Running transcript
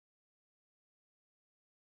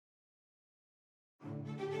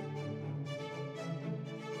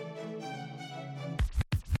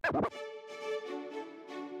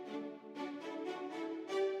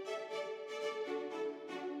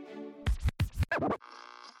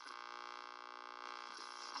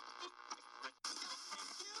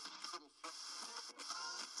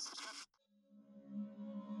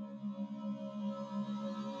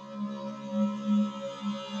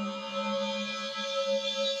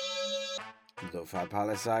Lo-Fi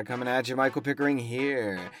Poli-Sci coming at you, Michael Pickering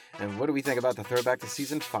here. And what do we think about the throwback to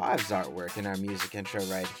Season 5's artwork in our music intro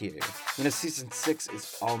right here? Season 6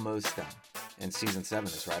 is almost done, and Season 7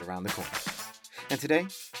 is right around the corner. And today,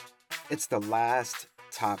 it's the last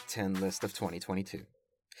Top 10 list of 2022.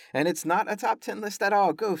 And it's not a Top 10 list at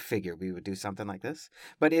all. Go figure we would do something like this.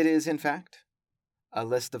 But it is, in fact, a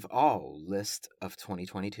list of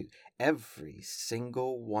 2022. Every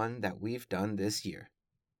single one that we've done this year.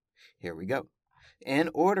 Here we go.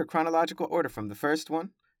 In order, chronological order from the first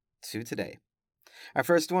one to today. Our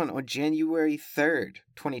first one on January 3rd,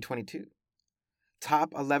 2022.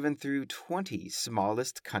 Top 11 through 20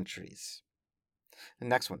 smallest countries. The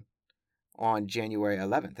next one on January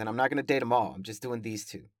 11th. And I'm not going to date them all. I'm just doing these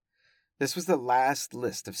two. This was the last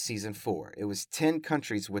list of Season 4. It was 10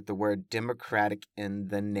 countries with the word Democratic in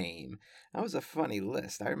the name. That was a funny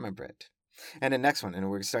list. I remember it. And the next one, and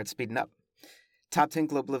we're going to start speeding up. Top 10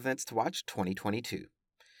 global events to watch 2022.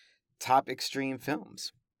 Top extreme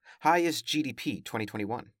films. Highest GDP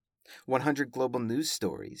 2021. 100 global news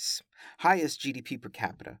stories. Highest GDP per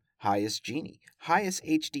capita. Highest Gini. Highest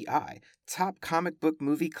HDI. Top comic book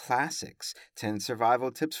movie classics. 10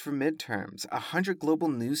 survival tips for midterms. 100 global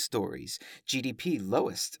news stories. GDP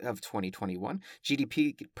lowest of 2021.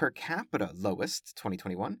 GDP per capita lowest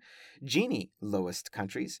 2021. Gini lowest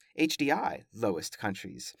countries. HDI lowest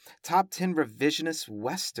countries. Top 10 revisionist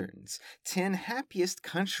westerns. 10 happiest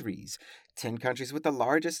countries. 10 countries with the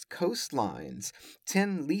largest coastlines.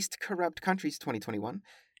 10 least corrupt countries 2021.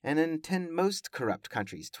 And then 10 most corrupt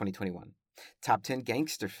countries 2021. Top 10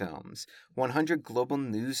 gangster films. 100 global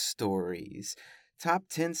news stories. Top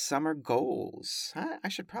 10 summer goals. I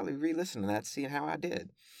should probably re-listen to that, see how I did.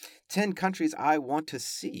 10 countries I want to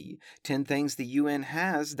see. 10 things the UN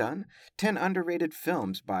has done. 10 underrated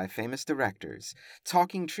films by famous directors.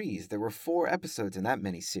 Talking Trees. There were 4 episodes in that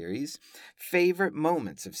miniseries. Favorite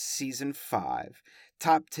moments of Season 5.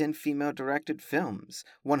 Top 10 female-directed films,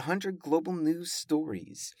 100 global news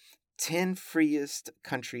stories, 10 freest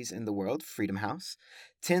countries in the world, Freedom House,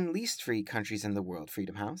 10 least free countries in the world,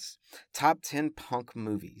 Freedom House, top 10 punk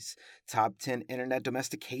movies, top 10 internet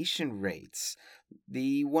domestication rates,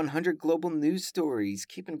 the 100 global news stories,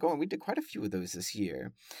 keeping going. We did quite a few of those this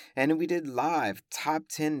year. And we did live top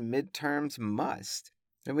 10 midterms must.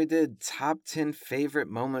 And we did top 10 favorite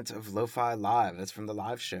moments of Lo-Fi Live. That's from the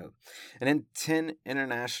live show. And then 10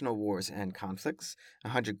 international wars and conflicts,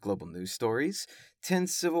 100 global news stories, 10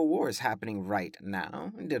 civil wars happening right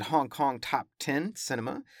now. We did Hong Kong top 10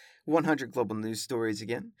 cinema, 100 global news stories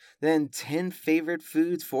again. Then 10 favorite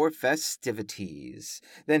foods for festivities.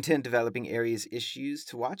 Then 10 developing areas issues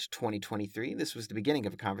to watch 2023. This was the beginning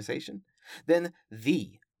of a conversation. Then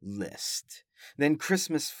the list. Then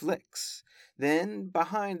Christmas flicks. Then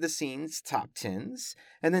behind the scenes top 10s,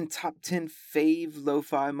 and then top 10 fave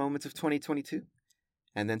lo-fi moments of 2022.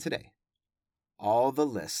 And then today, all the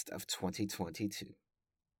list of 2022.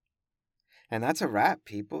 And that's a wrap,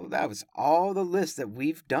 people. That was all the lists that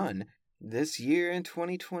we've done this year in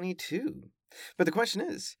 2022. But the question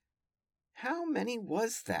is, how many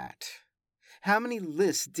was that? How many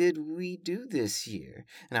lists did we do this year?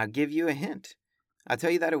 And I'll give you a hint. I'll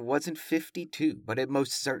tell you that it wasn't 52, but it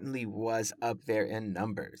most certainly was up there in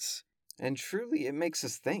numbers. And truly, it makes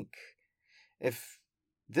us think. If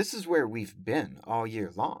this is where we've been all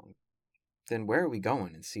year long, then where are we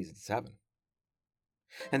going in Season 7?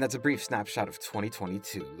 And that's a brief snapshot of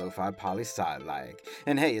 2022, Lo-Fi Poli-Sci like.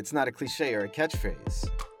 And hey, it's not a cliche or a catchphrase.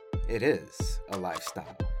 It is a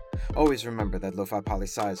lifestyle. Always remember that Lo-Fi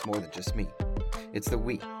Poli-Sci is more than just me. It's the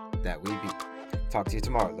we that we be. Talk to you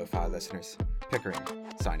tomorrow, Lo-Fi listeners. Pickering,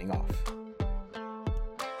 signing off.